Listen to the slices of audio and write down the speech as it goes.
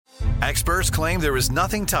Experts claim there is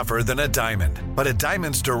nothing tougher than a diamond. But at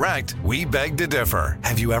Diamonds Direct, we beg to differ.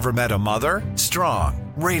 Have you ever met a mother?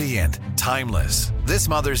 Strong, radiant, timeless. This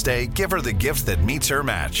Mother's Day, give her the gift that meets her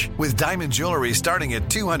match. With diamond jewelry starting at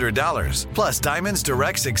 $200. Plus Diamonds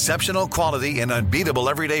Direct's exceptional quality and unbeatable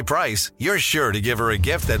everyday price, you're sure to give her a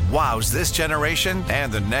gift that wows this generation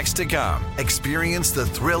and the next to come. Experience the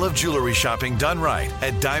thrill of jewelry shopping done right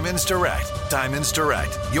at Diamonds Direct. Diamonds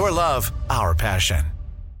Direct. Your love, our passion.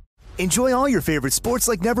 Enjoy all your favorite sports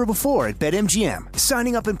like never before at BetMGM.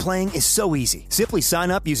 Signing up and playing is so easy. Simply sign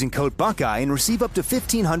up using code Buckeye and receive up to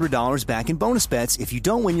 $1,500 back in bonus bets if you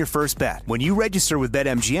don't win your first bet. When you register with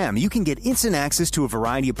BetMGM, you can get instant access to a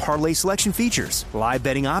variety of parlay selection features, live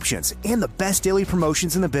betting options, and the best daily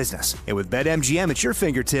promotions in the business. And with BetMGM at your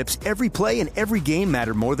fingertips, every play and every game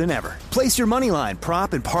matter more than ever. Place your moneyline,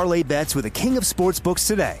 prop, and parlay bets with the king of sportsbooks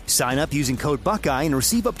today. Sign up using code Buckeye and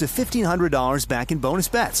receive up to $1,500 back in bonus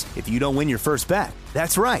bets if you don't win your first bet.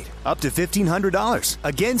 That's right, up to $1,500.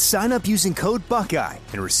 Again, sign up using code Buckeye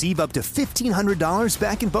and receive up to $1,500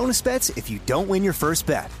 back in bonus bets if you don't win your first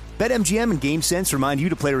bet. BetMGM and GameSense remind you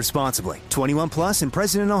to play responsibly. 21 plus and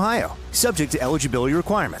present in Ohio. Subject to eligibility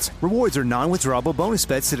requirements. Rewards are non-withdrawable bonus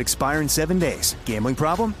bets that expire in 7 days. Gambling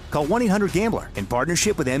problem? Call 1-800-GAMBLER in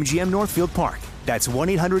partnership with MGM Northfield Park. That's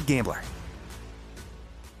 1-800-GAMBLER.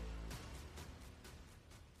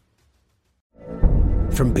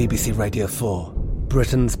 From BBC Radio 4,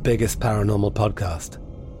 Britain's biggest paranormal podcast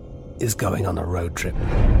is going on a road trip.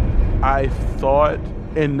 I thought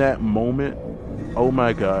in that moment, oh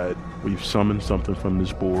my God, we've summoned something from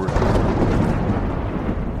this board.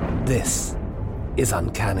 This is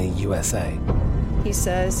Uncanny USA. He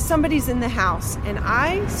says, somebody's in the house, and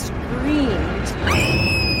I screamed.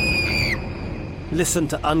 Listen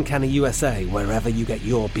to Uncanny USA wherever you get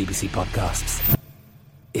your BBC podcasts,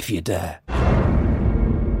 if you dare.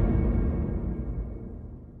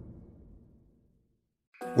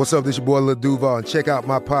 What's up, this your boy Lil Duval, and check out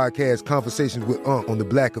my podcast, Conversations with Unc, on the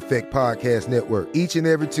Black Effect Podcast Network. Each and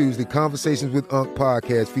every Tuesday, Conversations with Unc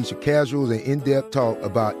podcast feature casuals and in-depth talk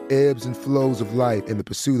about ebbs and flows of life and the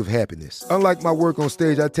pursuit of happiness. Unlike my work on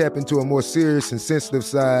stage, I tap into a more serious and sensitive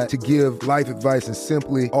side to give life advice and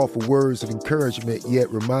simply offer words of encouragement, yet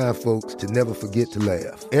remind folks to never forget to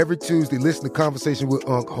laugh. Every Tuesday, listen to Conversations with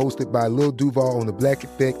Unc, hosted by Lil Duval on the Black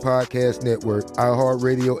Effect Podcast Network,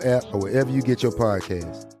 iHeartRadio app, or wherever you get your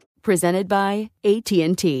podcasts. Presented by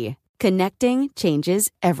AT&T. Connecting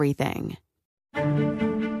changes everything.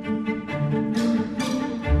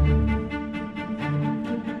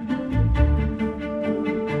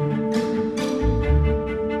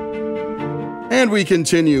 And we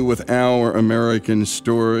continue with our American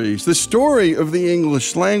stories. The story of the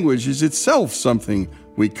English language is itself something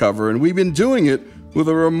we cover, and we've been doing it with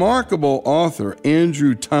a remarkable author,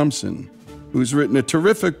 Andrew Thompson, who's written a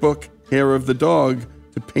terrific book, Hair of the Dog,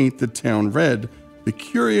 to Paint the Town Red, the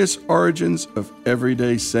curious origins of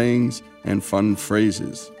everyday sayings and fun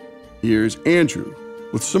phrases. Here's Andrew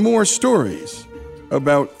with some more stories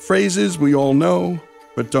about phrases we all know,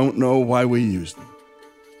 but don't know why we use them.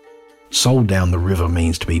 Sold down the river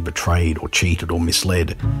means to be betrayed or cheated or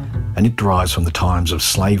misled, and it derives from the times of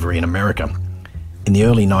slavery in America. In the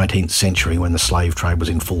early 19th century, when the slave trade was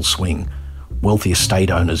in full swing, wealthy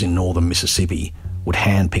estate owners in northern Mississippi would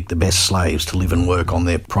handpick the best slaves to live and work on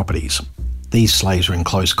their properties. These slaves were in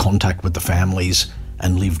close contact with the families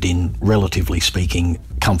and lived in, relatively speaking,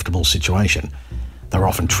 comfortable situation. They were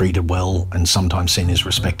often treated well and sometimes seen as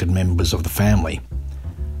respected members of the family.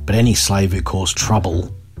 But any slave who caused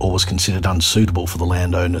trouble or was considered unsuitable for the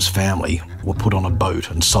landowner's family were put on a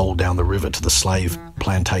boat and sold down the river to the slave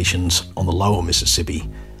plantations on the lower Mississippi.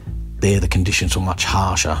 There the conditions were much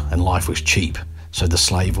harsher and life was cheap, so the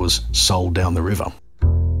slave was sold down the river.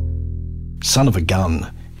 Son of a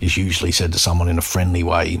gun is usually said to someone in a friendly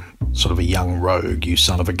way, sort of a young rogue, you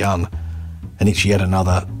son of a gun, and it's yet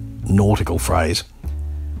another nautical phrase.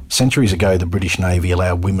 Centuries ago, the British Navy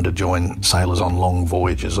allowed women to join sailors on long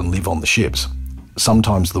voyages and live on the ships.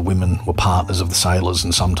 Sometimes the women were partners of the sailors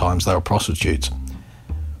and sometimes they were prostitutes.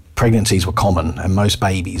 Pregnancies were common and most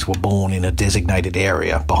babies were born in a designated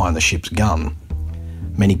area behind the ship's gun.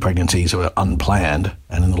 Many pregnancies were unplanned,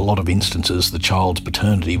 and in a lot of instances the child's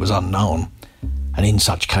paternity was unknown, and in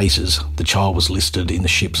such cases the child was listed in the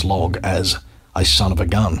ship's log as a son of a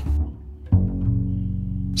gun.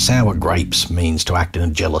 Sour grapes means to act in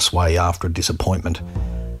a jealous way after a disappointment.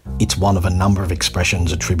 It's one of a number of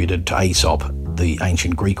expressions attributed to Aesop, the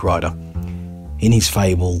ancient Greek writer. In his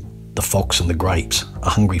fable, The Fox and the Grapes, a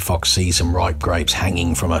hungry fox sees some ripe grapes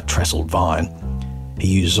hanging from a trestled vine. He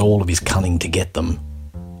uses all of his cunning to get them,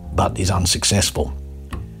 but is unsuccessful.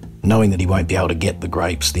 Knowing that he won't be able to get the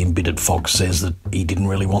grapes, the embittered fox says that he didn't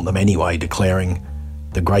really want them anyway, declaring,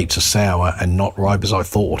 "The grapes are sour and not ripe as I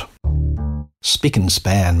thought." Spick and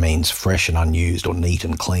span means fresh and unused, or neat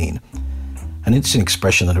and clean, and it's an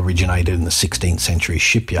expression that originated in the 16th century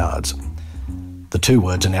shipyards. The two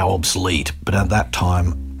words are now obsolete, but at that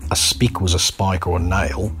time a spick was a spike or a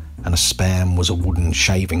nail, and a span was a wooden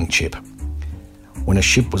shaving chip. When a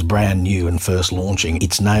ship was brand new and first launching,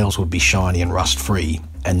 its nails would be shiny and rust-free,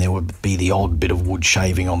 and there would be the odd bit of wood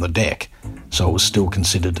shaving on the deck, so it was still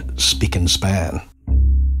considered spick and span.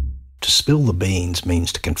 To spill the beans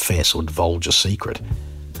means to confess or divulge a secret,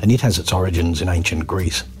 and it has its origins in ancient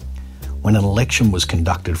Greece. When an election was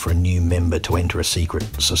conducted for a new member to enter a secret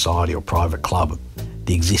society or private club,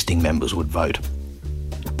 the existing members would vote.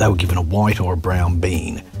 They were given a white or a brown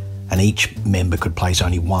bean, and each member could place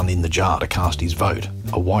only one in the jar to cast his vote.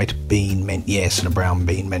 A white bean meant yes and a brown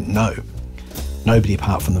bean meant no. Nobody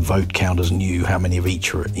apart from the vote counters knew how many of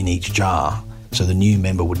each were in each jar, so the new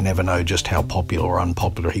member would never know just how popular or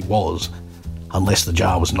unpopular he was, unless the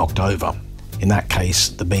jar was knocked over. In that case,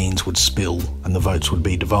 the beans would spill and the votes would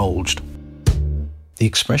be divulged. The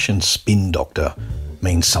expression spin doctor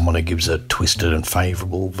means someone who gives a twisted and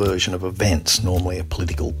favourable version of events, normally a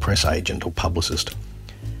political press agent or publicist.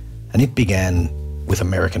 And it began with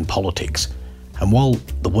American politics. And while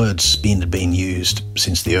the word spin had been used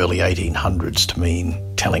since the early 1800s to mean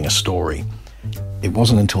telling a story, it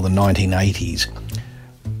wasn't until the 1980s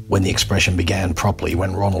when the expression began properly,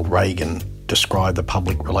 when Ronald Reagan described the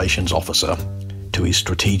public relations officer to his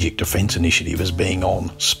Strategic Defence Initiative as being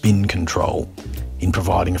on spin control in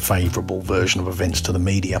providing a favourable version of events to the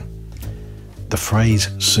media. The phrase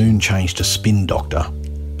soon changed to spin doctor,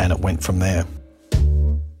 and it went from there.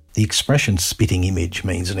 The expression spitting image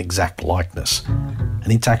means an exact likeness,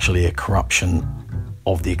 and it's actually a corruption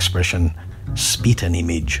of the expression spit an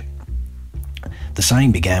image. The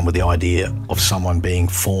saying began with the idea of someone being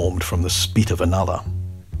formed from the spit of another.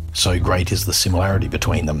 So great is the similarity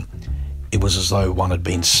between them, it was as though one had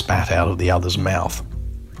been spat out of the other's mouth.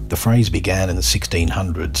 The phrase began in the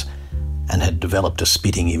 1600s and had developed a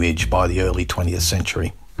spitting image by the early 20th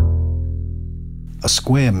century. A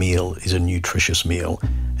square meal is a nutritious meal,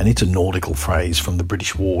 and it's a nautical phrase from the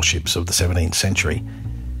British warships of the 17th century.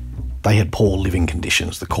 They had poor living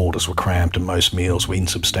conditions, the quarters were cramped and most meals were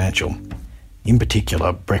insubstantial. In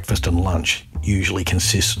particular, breakfast and lunch usually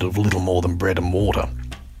consisted of little more than bread and water.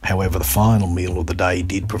 However, the final meal of the day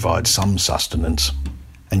did provide some sustenance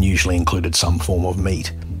and usually included some form of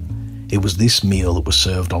meat. It was this meal that was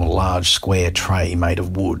served on a large square tray made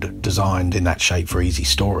of wood, designed in that shape for easy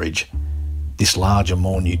storage. This larger,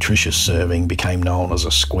 more nutritious serving became known as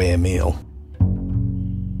a square meal.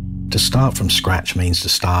 To start from scratch means to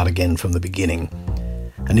start again from the beginning,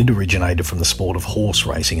 and it originated from the sport of horse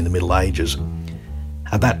racing in the Middle Ages.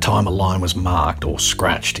 At that time, a line was marked or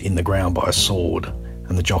scratched in the ground by a sword,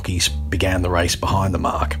 and the jockeys began the race behind the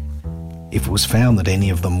mark. If it was found that any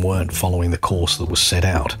of them weren't following the course that was set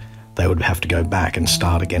out, they would have to go back and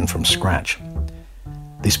start again from scratch.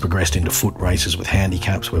 This progressed into foot races with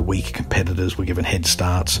handicaps where weaker competitors were given head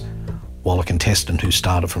starts, while a contestant who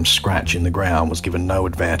started from scratch in the ground was given no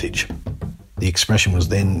advantage. The expression was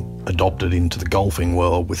then adopted into the golfing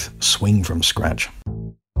world with swing from scratch.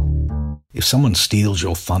 If someone steals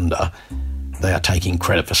your thunder, they are taking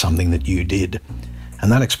credit for something that you did,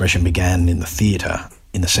 and that expression began in the theatre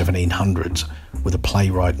in the 1700s with a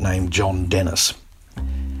playwright named John Dennis.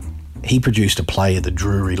 He produced a play at the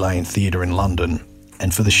Drury Lane Theatre in London,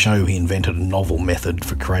 and for the show he invented a novel method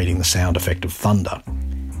for creating the sound effect of thunder.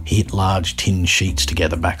 He hit large tin sheets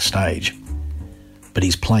together backstage. But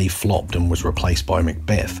his play flopped and was replaced by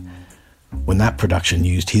Macbeth. When that production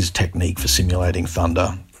used his technique for simulating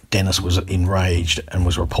thunder, Dennis was enraged and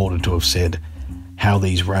was reported to have said, "How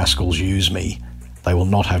these rascals use me. They will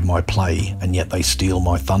not have my play, and yet they steal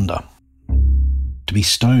my thunder." To be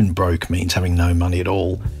stone broke means having no money at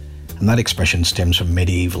all, and that expression stems from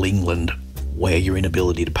medieval England, where your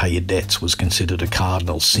inability to pay your debts was considered a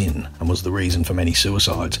cardinal sin and was the reason for many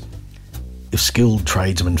suicides. If skilled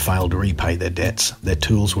tradesmen failed to repay their debts, their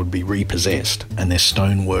tools would be repossessed and their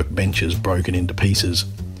stonework benches broken into pieces.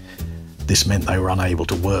 This meant they were unable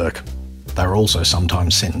to work. They were also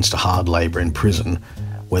sometimes sentenced to hard labour in prison,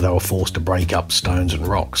 where they were forced to break up stones and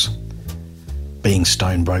rocks. Being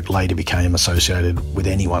stone broke later became associated with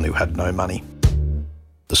anyone who had no money.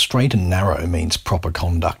 The straight and narrow means proper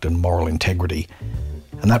conduct and moral integrity,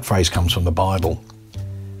 and that phrase comes from the Bible.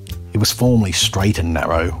 It was formerly straight and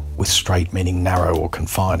narrow, with straight meaning narrow or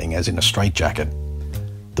confining, as in a straitjacket.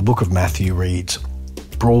 The book of Matthew reads,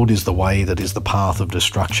 broad is the way that is the path of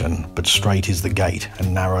destruction, but strait is the gate,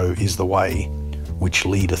 and narrow is the way which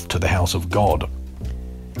leadeth to the house of God.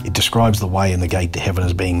 It describes the way and the gate to heaven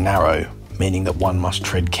as being narrow, meaning that one must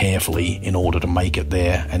tread carefully in order to make it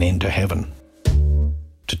there and enter heaven.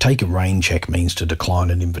 To take a rain check means to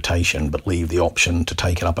decline an invitation but leave the option to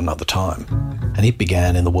take it up another time. And it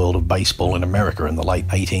began in the world of baseball in America in the late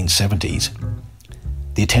 1870s.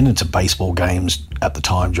 The attendance at baseball games at the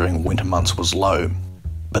time during winter months was low,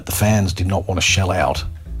 but the fans did not want to shell out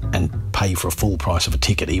and pay for a full price of a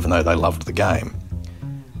ticket even though they loved the game.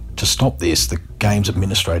 To stop this, the game's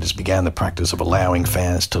administrators began the practice of allowing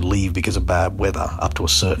fans to leave because of bad weather up to a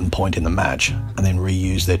certain point in the match and then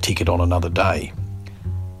reuse their ticket on another day.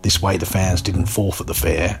 This way the fans didn't forfeit the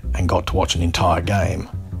fare and got to watch an entire game.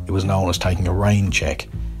 It was known as taking a rain check,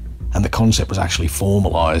 and the concept was actually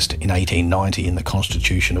formalised in 1890 in the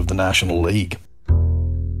Constitution of the National League.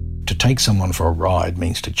 To take someone for a ride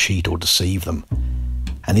means to cheat or deceive them,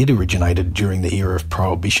 and it originated during the era of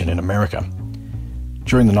Prohibition in America.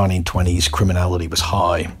 During the 1920s, criminality was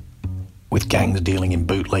high, with gangs dealing in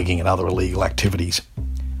bootlegging and other illegal activities.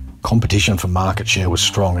 Competition for market share was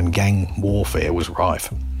strong and gang warfare was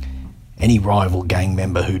rife. Any rival gang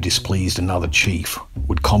member who displeased another chief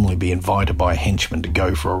would commonly be invited by a henchman to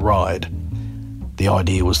go for a ride. The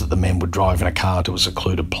idea was that the men would drive in a car to a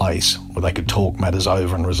secluded place where they could talk matters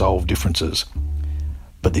over and resolve differences.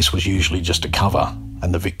 But this was usually just a cover,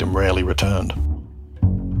 and the victim rarely returned.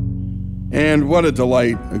 And what a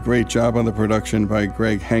delight. A great job on the production by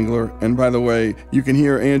Greg Hengler. And by the way, you can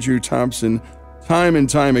hear Andrew Thompson time and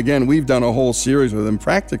time again. We've done a whole series with him,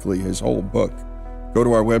 practically his whole book. Go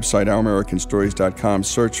to our website, ouramericanstories.com,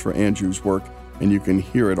 search for Andrew's work, and you can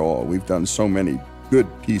hear it all. We've done so many good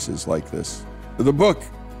pieces like this. The book,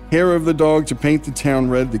 Hair of the Dog to Paint the Town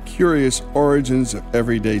Red, The Curious Origins of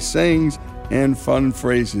Everyday Sayings and Fun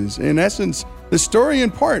Phrases. In essence, the story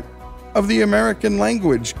and part of the American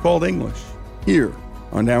language called English, here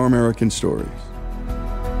on Our American Stories.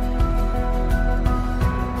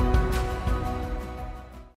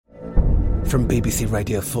 From BBC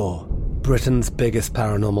Radio 4, Britain's biggest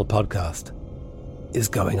paranormal podcast is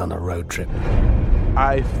going on a road trip.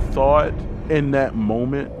 I thought in that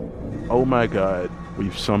moment, oh my God,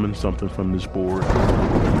 we've summoned something from this board.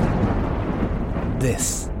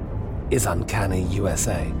 This is Uncanny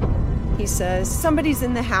USA. He says, somebody's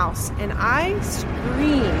in the house, and I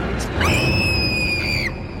screamed.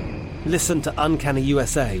 Listen to Uncanny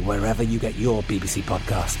USA wherever you get your BBC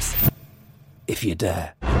podcasts, if you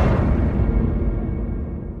dare.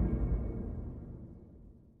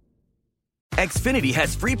 Xfinity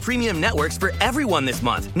has free premium networks for everyone this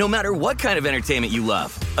month, no matter what kind of entertainment you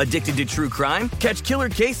love. Addicted to true crime? Catch killer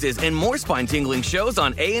cases and more spine-tingling shows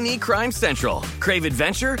on A&E Crime Central. Crave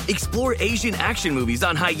adventure? Explore Asian action movies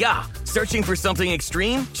on Hi-YAH. Searching for something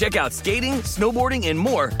extreme? Check out skating, snowboarding, and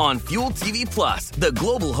more on Fuel TV Plus, the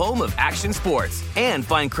global home of action sports. And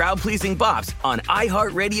find crowd-pleasing bops on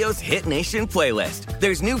iHeartRadio's Hit Nation playlist.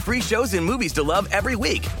 There's new free shows and movies to love every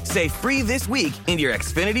week. Say free this week in your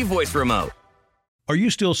Xfinity voice remote. Are you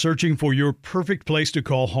still searching for your perfect place to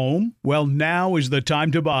call home? Well, now is the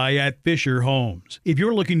time to buy at Fisher Homes. If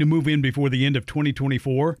you're looking to move in before the end of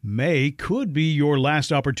 2024, May could be your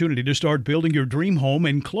last opportunity to start building your dream home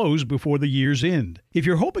and close before the year's end. If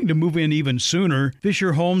you're hoping to move in even sooner,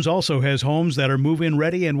 Fisher Homes also has homes that are move-in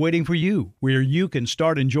ready and waiting for you, where you can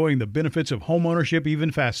start enjoying the benefits of homeownership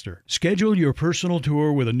even faster. Schedule your personal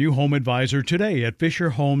tour with a new home advisor today at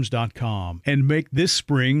FisherHomes.com and make this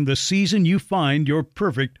spring the season you find your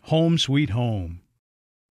perfect home sweet home.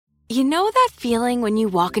 You know that feeling when you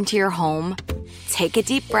walk into your home, take a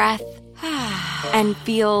deep breath, and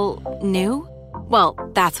feel new? Well,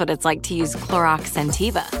 that's what it's like to use Clorox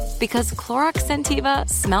Scentiva. Because Clorox Scentiva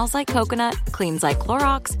smells like coconut, cleans like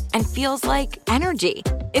Clorox, and feels like energy.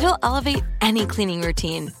 It'll elevate any cleaning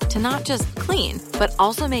routine to not just clean, but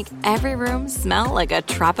also make every room smell like a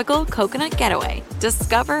tropical coconut getaway.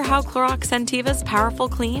 Discover how Clorox Scentiva's powerful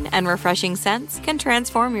clean and refreshing scents can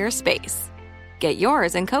transform your space. Get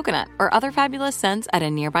yours in coconut or other fabulous scents at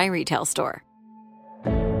a nearby retail store.